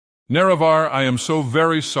Nerevar, I am so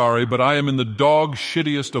very sorry, but I am in the dog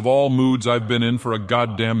shittiest of all moods I've been in for a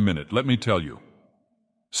goddamn minute, let me tell you.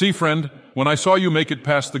 See, friend, when I saw you make it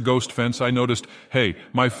past the ghost fence, I noticed, hey,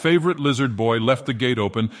 my favorite lizard boy left the gate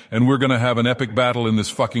open, and we're gonna have an epic battle in this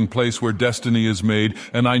fucking place where destiny is made,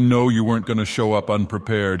 and I know you weren't gonna show up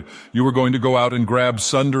unprepared. You were going to go out and grab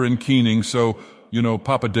Sunder and Keening, so,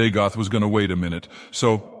 Papa Dagoth was gonna wait a minute.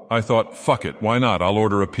 So I thought, fuck it, why not? I'll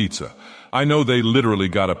order a pizza. I know they literally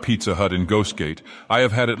got a Pizza Hut in Ghostgate. I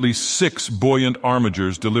have had at least 6 buoyant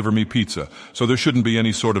armigers deliver me pizza, so there shouldn't be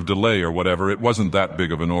any sort of delay or whatever. It wasn't that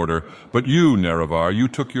big of an order. But you, Nerevar, you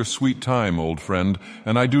took your sweet time, old friend,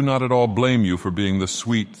 and I do not at all blame you for being the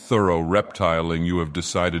sweet, thorough reptiling you have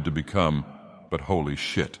decided to become. But holy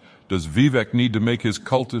shit, does Vivek need to make his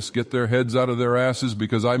cultists get their heads out of their asses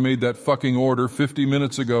because I made that fucking order 50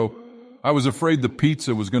 minutes ago? I was afraid the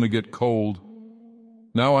pizza was going to get cold.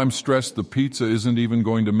 Now I'm stressed the pizza isn't even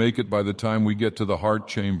going to make it by the time we get to the heart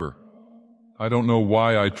chamber. I don't know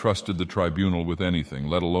why I trusted the tribunal with anything,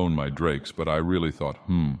 let alone my drakes, but I really thought,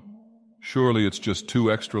 surely it's just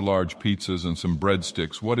 2 extra large pizzas and some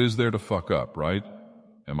breadsticks. What is there to fuck up, right?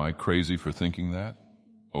 Am I crazy for thinking that?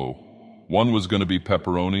 Oh, one was going to be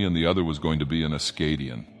pepperoni and the other was going to be an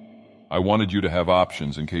Ascadian. I wanted you to have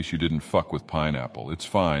options in case you didn't fuck with pineapple. It's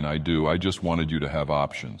fine, I do. I just wanted you to have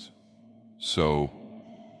options. So,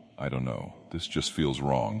 I don't know. This just feels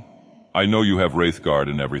wrong. I know you have Wraithguard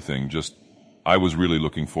and everything, I was really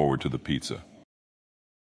looking forward to the pizza.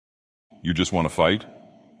 You just want to fight?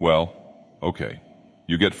 Well, okay.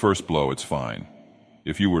 You get first blow, it's fine.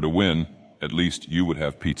 If you were to win, at least you would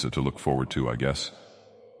have pizza to look forward to, I guess.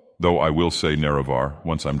 Though I will say, Nerevar,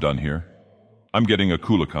 once I'm done here, I'm getting a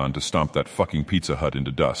Kulakan to stomp that fucking Pizza Hut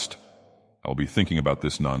into dust. I'll be thinking about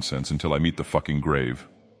this nonsense until I meet the fucking grave.